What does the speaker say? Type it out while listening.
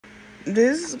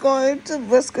This is going to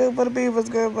what's good for the bee, what's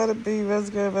good for the bee, what's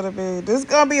good for the bee. This is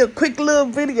gonna be a quick little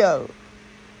video.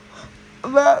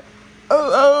 About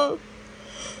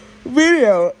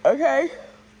video, okay?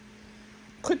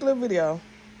 Quick little video.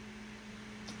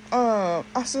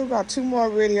 I still got two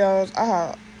more videos.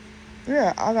 I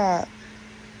got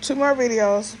two more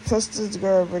videos plus this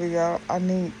girl video. I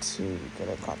need to get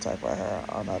in contact with her.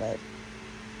 I know that.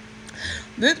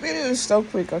 This video is so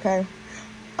quick, okay?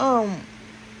 Um,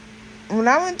 when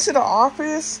I went to the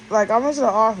office,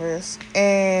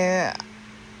 and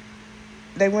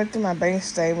they went through my bank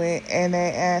statement and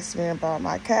they asked me about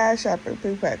my Cash App and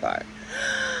prepaid card.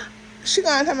 She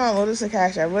gonna tell me, what is a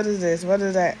Cash App? What is this? What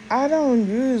is that? I don't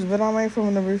use, but I'm waiting for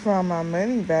them to refund my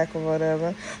money back or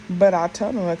whatever. But I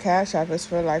told them a Cash App is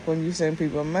for like when you send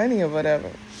people money or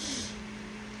whatever.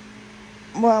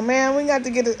 Well, man, we got to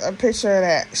get a picture of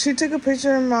that. She took a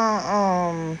picture of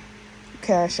my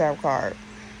Cash App card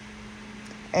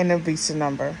and the Visa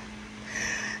number,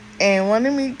 and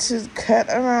wanted me to cut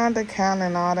around the count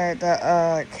and all that,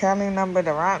 the counting number,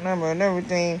 the route number, and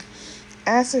everything.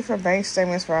 Asking for bank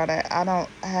statements for all that. I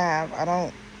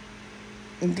don't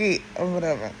get or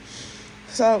whatever.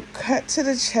 So cut to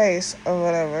the chase or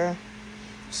whatever.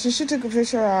 So she took a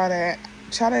picture of all that,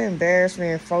 try to embarrass me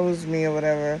and expose me or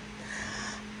whatever.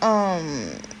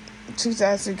 She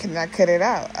asked me, can I cut it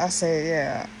out? I said,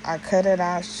 yeah, I cut it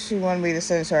out. She wanted me to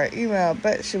send it to her email,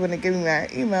 but she wouldn't give me my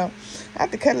email. I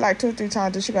had to cut it like 2 or 3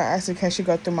 times. Then she got asked me, can she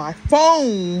go through my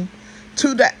phone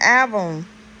to the album,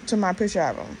 to my picture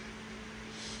album.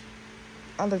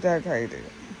 I looked at her crazy.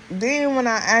 Then when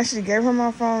I actually gave her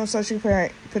my phone so she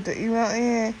put the email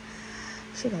in,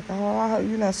 she was like,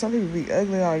 oh, some people be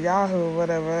ugly on Yahoo or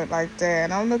whatever like that.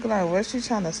 And I'm looking like, what's she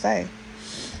trying to say?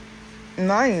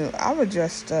 I was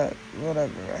dressed up,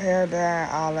 whatever, hair dye,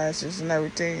 eyelashes and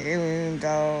everything, even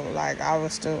though, like, I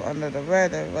was still under the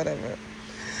weather, whatever.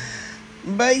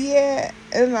 But, yeah,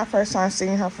 it was my first time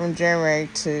seeing her from January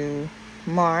to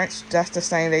March. That's the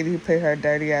same lady who put her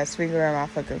dirty-ass finger in my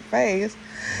fucking face.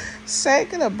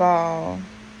 Second of all,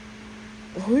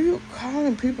 who you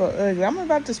calling people ugly? I'm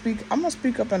going to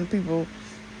speak up on people.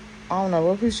 I don't know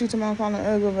what people she told me I'm calling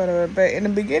ugly or whatever. But in the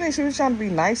beginning, she was trying to be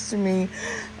nice to me.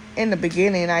 In the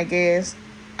beginning, I guess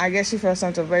she felt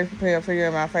something very prepared figure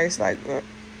in my face, like,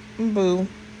 boo.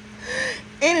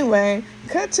 Anyway,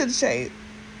 cut to the chase.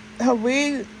 Her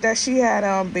wig that she had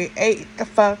on be ate the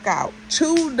fuck out.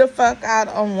 Chewed the fuck out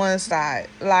on one side.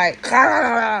 Like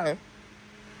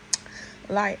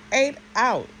ate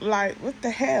out. Like, what the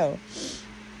hell?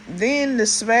 Then the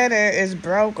sweater is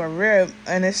broke or ripped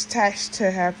and it's attached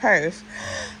to her purse.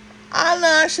 I know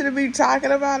I shouldn't be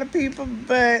talking about the people,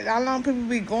 but I know people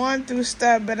be going through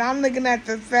stuff, but I'm looking at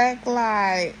the fact,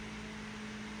 like,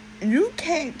 you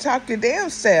can't talk your damn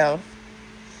self.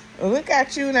 Look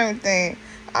at you and everything.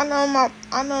 I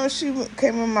know she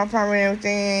came in my apartment and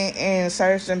everything and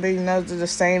searched and being nosy, the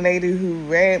same lady who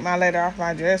read my letter off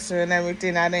my dresser and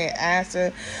everything. I didn't ask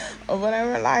her or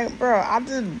whatever. Like, bro, I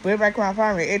just went back to my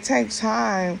apartment. It takes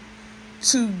time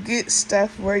to get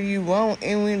stuff where you want,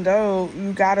 even though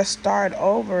you gotta start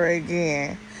over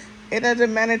again. It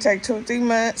doesn't matter, take 2 or 3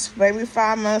 months, maybe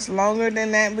 5 months, longer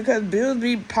than that, because bills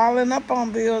be piling up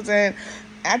on bills, and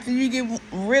after you get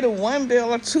rid of one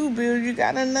bill or 2 bills, you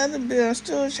got another bill and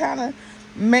still trying to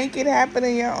make it happen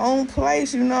in your own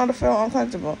place. You know, to feel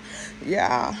uncomfortable.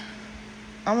 Yeah,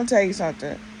 I'm gonna tell you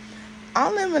something.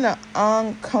 I'm living an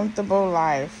uncomfortable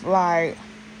life. Like,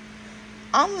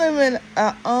 I'm living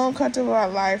an uncomfortable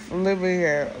life living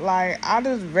here. Like, I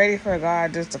just ready for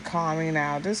God just to calm me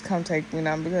now. Just come take me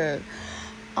now, because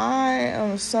I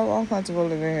am so uncomfortable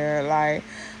living here. Like,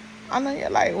 I know you're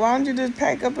like, why don't you just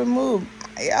pack up and move?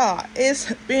 Yeah,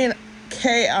 it's been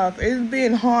chaos. It's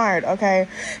been hard, okay?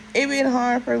 It's been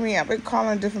hard for me. I've been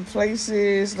calling different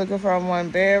places, looking for a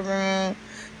 1-bedroom.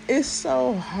 It's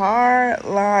so hard,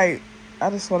 like, I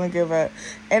just want to give up.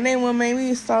 And then what made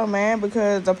me so mad,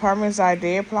 because the apartments I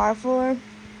did apply for,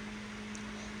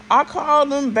 I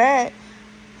called them back.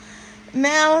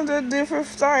 Now the different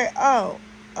story.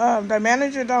 The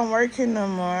manager don't work here no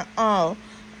more.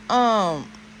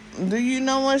 Do you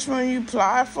know which one you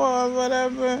apply for or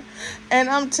whatever? And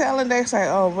I'm telling, they say,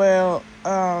 oh, well,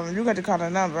 you got to call the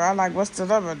number. I'm like, what's the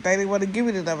number? They didn't want to give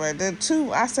me the number. Then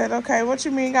 2, I said, okay, what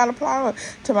you mean you got to apply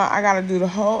for? I got to do the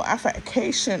whole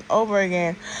application over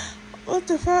again. What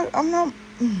the fuck? I'm not...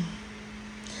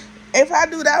 If I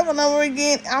do that one over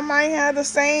again, I might have the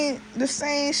same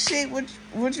shit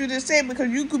what you just said, because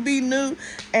you could be new,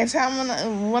 and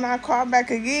time when I call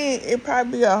back again, it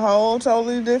probably be a whole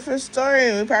totally different story.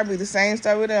 It probably be the same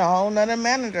story with a whole nother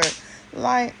manager.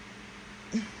 Like,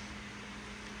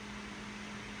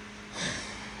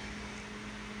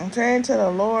 I'm praying to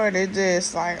the Lord. It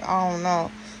just like, I don't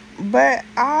know. But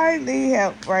I need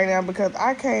help right now because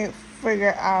I can't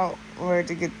figure out where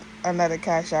to get another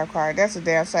cash out card. That's a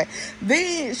damn sight.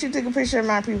 Then she took a picture of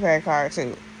my prepaid card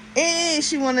too. And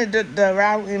she wanted the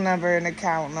routing number and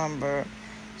account number.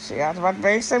 She asked about the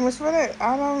bank statements for that.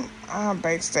 I don't have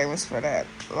bank statements for that.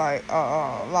 Like,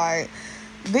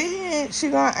 then she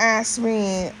gonna ask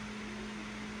me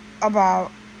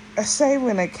about a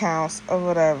saving accounts or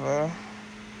whatever.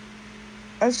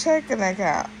 A checking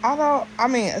account. A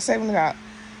saving account.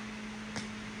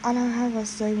 I don't have a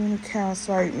saving account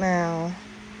right now.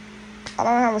 I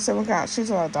don't have a saving account. She's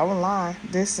like, don't lie.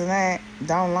 This and that.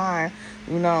 Don't lie.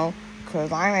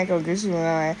 Because I ain't gonna get you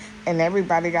none. And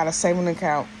everybody got a saving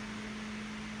account.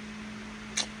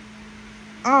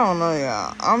 I don't know,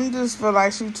 y'all. I'm just feel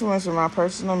like she too much of my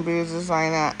personal business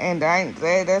right now. And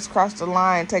that's crossed the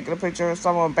line taking a picture of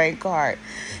someone's bank card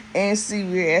and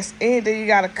CVS. And then you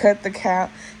gotta cut the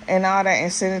account and all that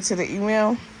and send it to the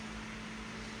email.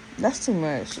 That's too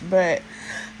much. But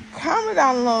comment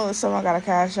down below if someone got a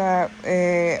cash app.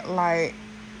 And like,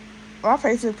 my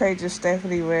Facebook page is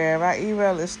Stephanie Ware. My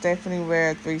email is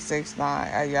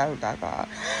stephanieware369@yahoo.com.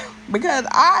 Because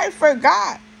I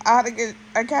forgot how to get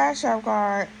a cash app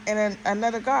card and then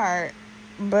another card.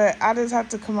 But I just have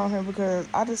to come on here because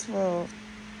I just feel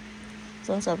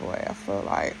some type of way. I feel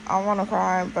like I want to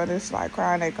cry, but it's like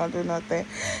crying ain't gonna do nothing.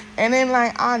 And then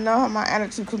like I know how my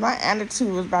attitude, because my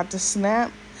attitude was about to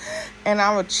snap. And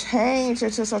I would change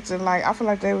it to something like, I feel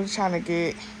like they were trying to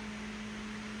get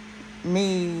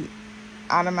me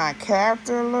out of my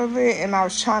character a little bit. And I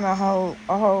was trying to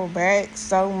hold back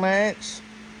so much.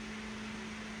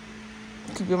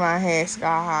 Keeping my head sky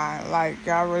high. Like,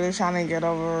 y'all really trying to get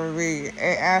over me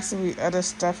and asking me other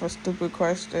stuff or stupid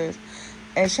questions.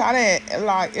 And trying to,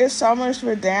 like, it's so much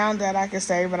for down that I can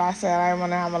say, but I said I didn't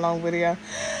want to have a long video.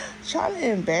 Trying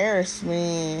to embarrass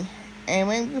me and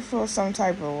make me feel some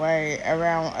type of way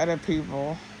around other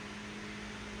people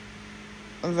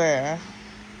there.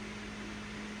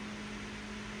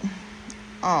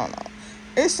 I don't know.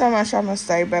 It's so much I'm going to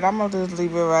say, but I'm going to just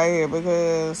leave it right here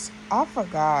because I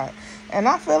forgot. And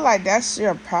I feel like that's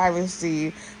your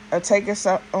privacy of taking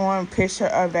someone picture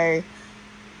of their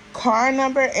car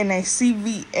number and their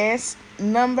CVS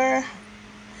number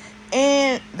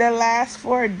and the last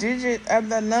 4 digits of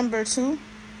the number too.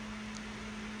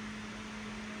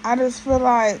 I just feel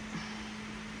like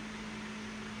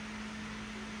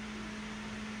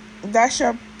that's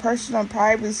your personal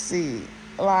privacy.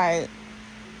 Like,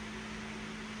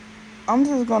 I'm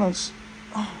just gonna.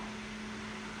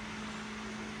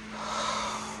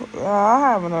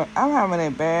 I'm having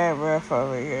a bad breath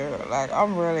over here. Like,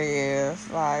 I'm really is.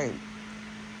 Like,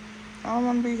 I don't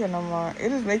want to be here no more. It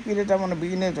just makes me that I don't want to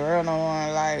be in this world no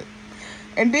more. Like,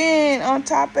 and then on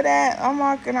top of that, I'm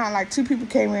walking out. Like, 2 people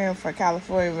came in from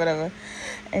California, whatever,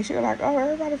 and she was like, "Oh,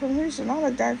 everybody from Houston." I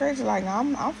looked that crazy. Like, no,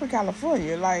 I'm from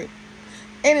California. Like,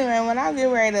 anyway, when I get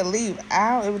ready to leave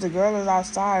out, it was a girl that was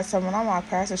outside. So when I walked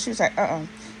past her, she was like,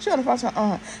 She on the phone said,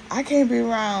 I can't be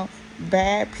around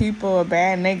bad people, a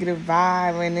bad negative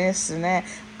vibe and this and that.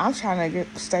 I'm trying to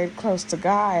stay close to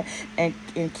God and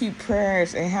keep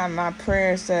prayers and have my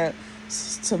prayers to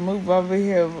move over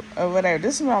here or whatever.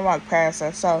 This is when I walk past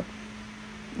her. So,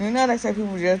 they say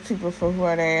people judge people for who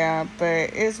they are,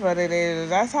 but it's what it is.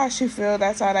 That's how she feel.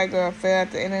 That's how that girl feel at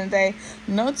the end of the day.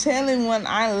 No telling when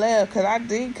I left, because I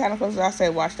did kind of close. I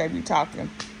said, watch they be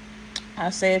talking. I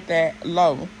said that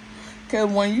low. Because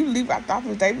when you leave out the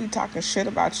office, they be talking shit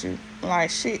about you.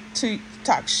 Like,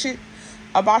 talk shit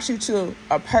about you to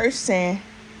a person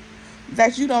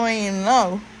that you don't even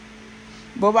know.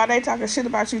 But while they talking shit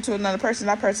about you to another person,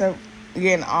 that person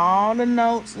getting all the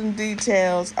notes and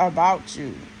details about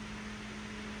you.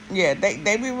 Yeah,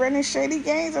 they be running shady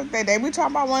games up there. They be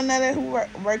talking about one another who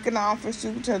work in the office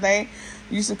too. So they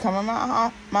used to come in my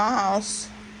house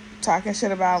talking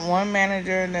shit about one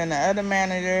manager and then the other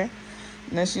manager.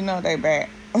 And then they bad.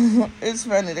 It's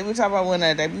funny. They be talking about one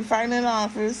another. They be fighting in the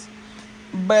office.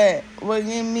 But what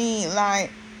you mean, like,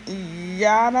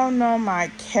 y'all don't know my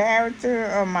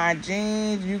character or my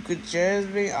genes. You could judge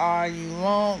me all you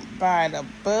want by the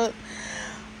book.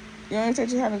 You ain't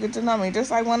take your time to get to know me. Just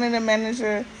like one of the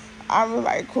managers, I was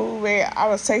like, cool, man. I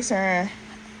was texting her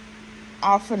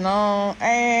off and on.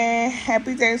 Hey,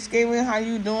 happy Thanksgiving. How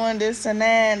you doing? This and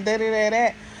that.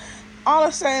 Da-da-da-da. All of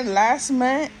a sudden, last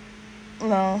month,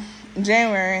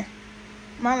 January.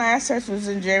 My last text was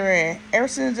in January. Ever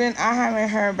since then, I haven't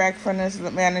heard back from this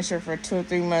manager for 2 or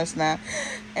 3 months now.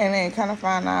 And then kind of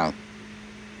find out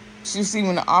she's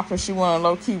even the offer she want a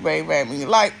low-key wave at me.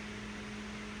 Like,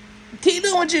 Keep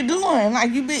doing what you're doing.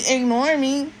 Like, you been ignoring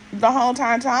me the whole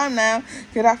time now.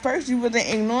 Because at first you wasn't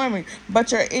ignoring me.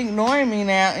 But you're ignoring me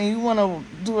now. And you want to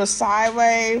do a side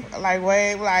wave. Like,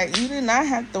 wave. Like, you did not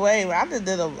have to wave. I just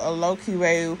did a low-key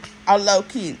wave. A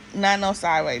low-key. Not no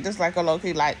side wave. Just like a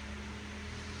low-key, like.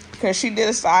 Because she did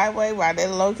a side wave. I did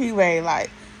a low-key wave.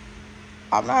 Like,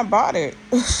 I'm not bothered.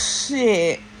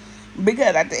 Shit.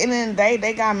 Because at the end of the day,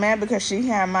 they got mad because she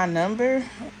had my number.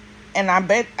 And I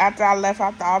bet after I left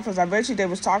out the office, I bet you they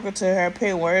was talking to her,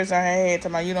 putting words on her head,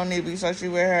 talking about you don't need to be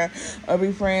associated with her or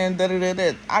be friends,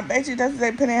 da-da-da-da. I bet you that's what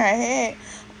they put in her head.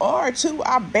 Or two,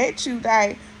 I bet you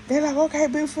that they're like, okay,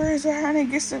 be friends with her and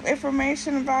get some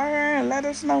information about her and let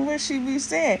us know what she be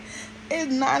saying. It's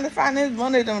not to find it's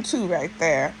one of them two right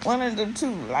there. One of them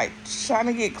two, like trying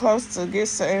to get close to get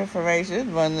some information. It's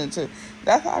one of them two.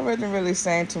 That's why I wasn't really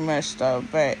saying too much though,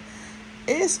 but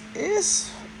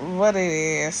it's what it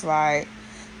is. Like,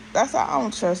 that's why I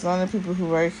don't trust none of the people who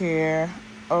work here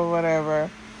or whatever.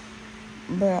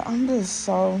 But I'm just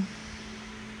so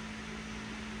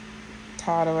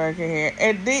tired of working here.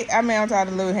 I'm tired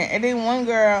of living here. And then one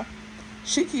girl,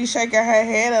 she keeps shaking her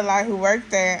head at like who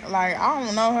worked there. Like, I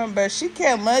don't know her, but she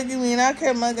kept mugging me and I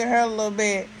kept mugging her a little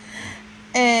bit.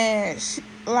 And she,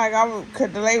 like, cause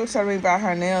the lady was telling me about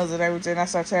her nails and everything. I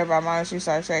started telling her about mine and she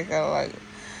started shaking. Like,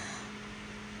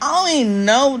 I don't even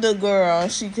know the girl.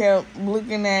 She kept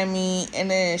looking at me and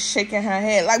then shaking her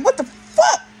head. Like, what the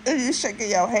fuck are you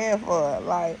shaking your head for?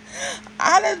 Like,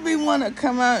 I just be want to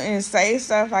come out and say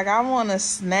stuff. Like, I want to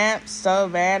snap so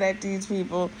bad at these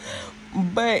people.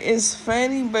 But it's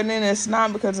funny, but then it's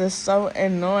not because it's so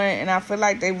annoying. And I feel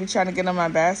like they be trying to get on my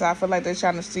bad side. I feel like they're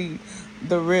trying to see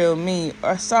the real me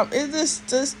or something. It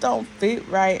just don't fit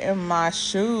right in my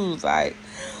shoes. Like,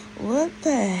 what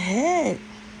the heck?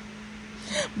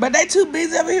 But they too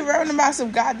busy over here worrying about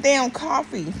some goddamn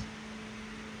coffee.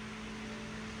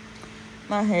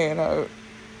 My head hurt.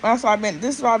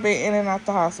 This is why I've been in and out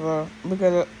the hospital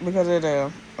because of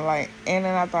them. Like, in and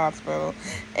out the hospital.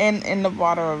 And in the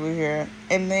water over here.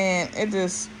 And then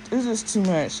it's just too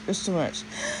much. It's too much.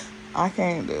 I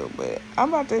can't do it. But I'm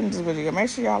about to end this video. Make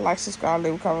sure y'all like, subscribe,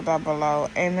 leave a comment down below.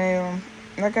 And then,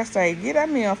 like I say, get at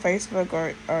me on Facebook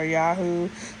or Yahoo.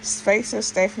 Facebook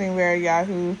Stephanie Ware,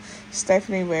 Yahoo.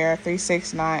 Stephanie Ware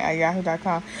 369 at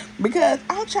yahoo.com. Because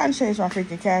I'm trying to change my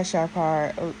freaking Cash App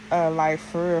card. Like,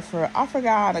 for real. I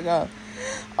forgot how to go.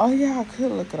 Oh, yeah, I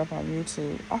could look it up on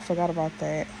YouTube. I forgot about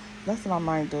that. That's what I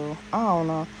might do. I don't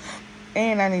know.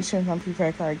 And I need to change my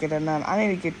prepaid card, get another. I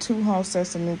need to get 2 whole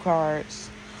sets of new cards.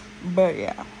 But,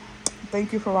 yeah.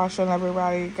 Thank you for watching,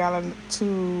 everybody. I got 3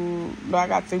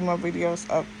 more videos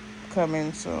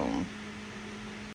upcoming soon.